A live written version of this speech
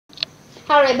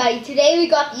Alright buddy, today we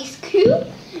got these cool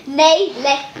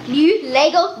new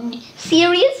Lego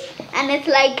series, and it's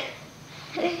like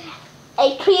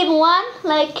a 3-in-1,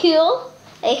 like cool,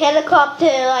 a helicopter,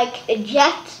 like a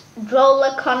jet,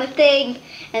 roller kind of thing,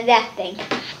 and that thing.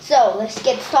 So let's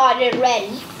get started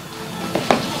ready.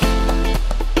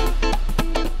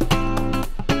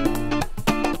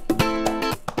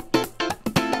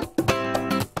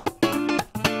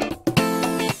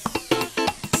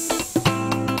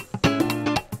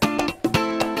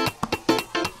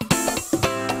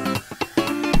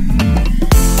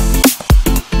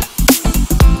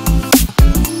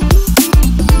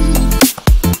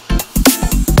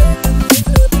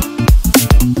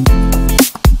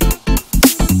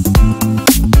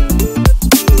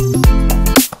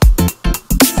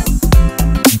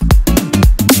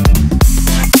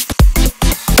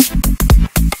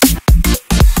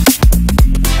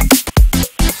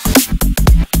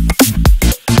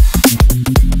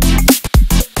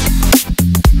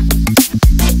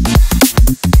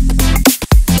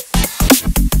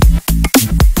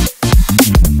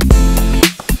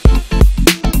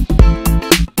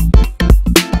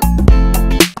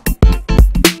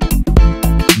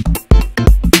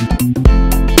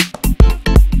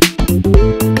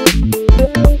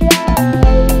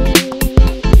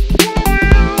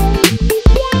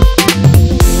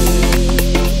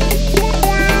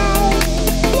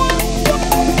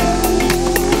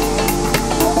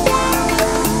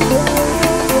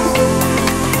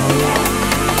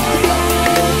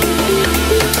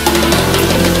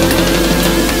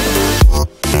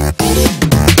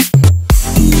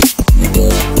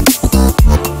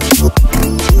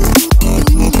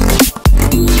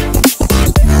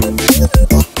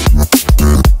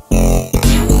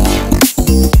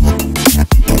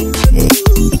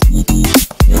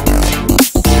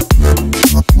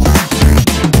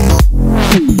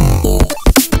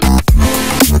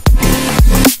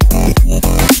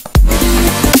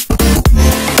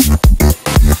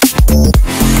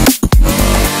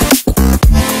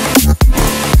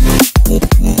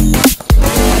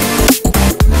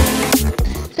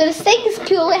 So this thing is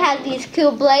cool. It has these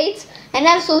cool blades, and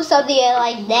also something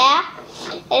like that.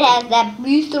 It has that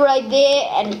booster right there,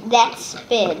 and that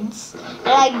spins. And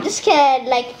like this can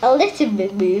like a little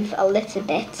bit move, a little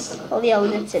bit, only a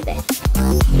little bit.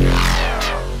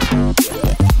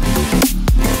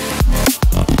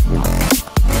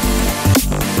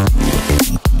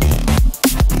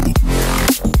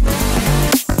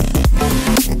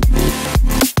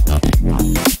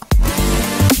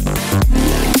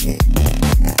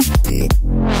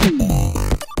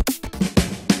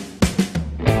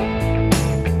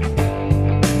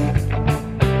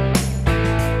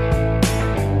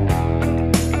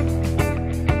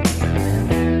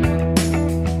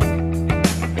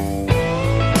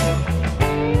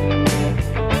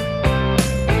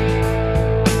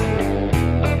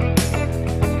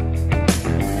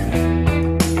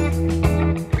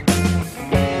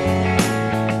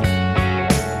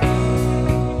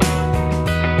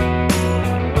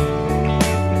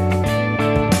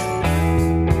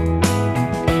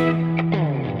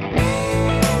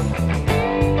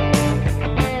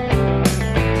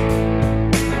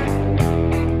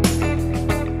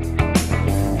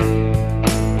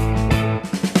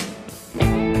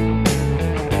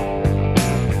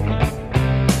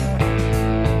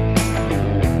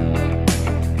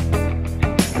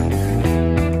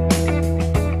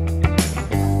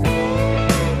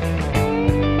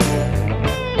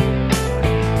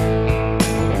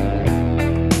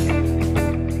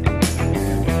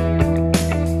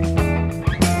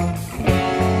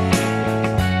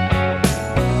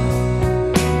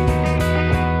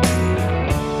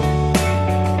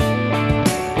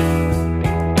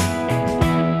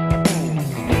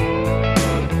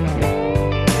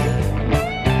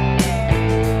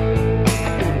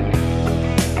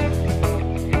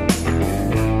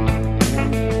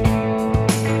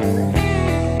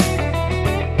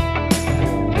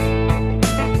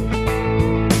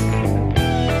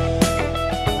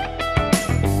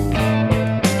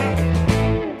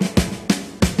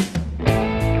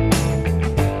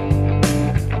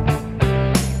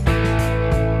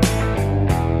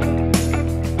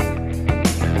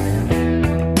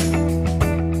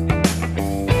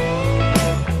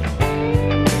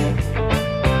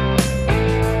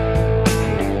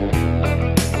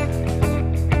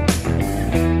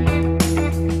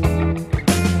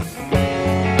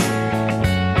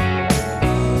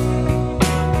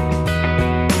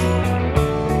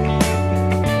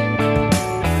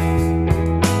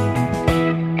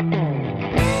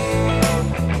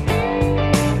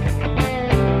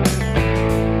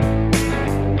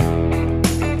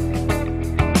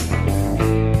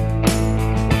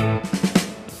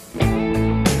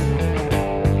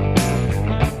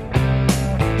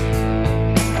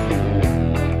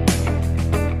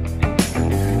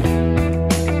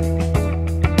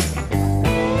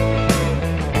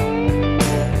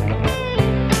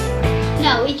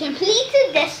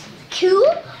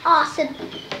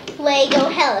 Lego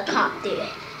helicopter.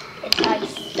 It's like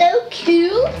so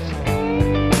cool.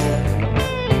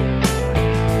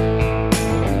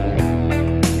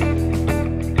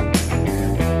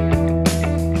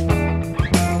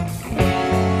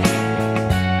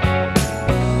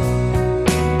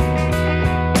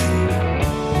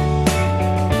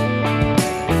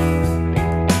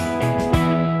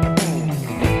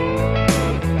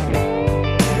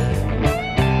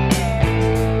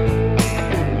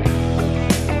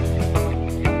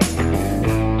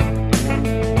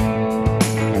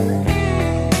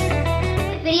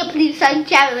 Please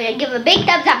subscribe and give a big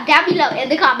thumbs up down below in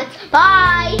the comments.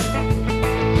 Bye!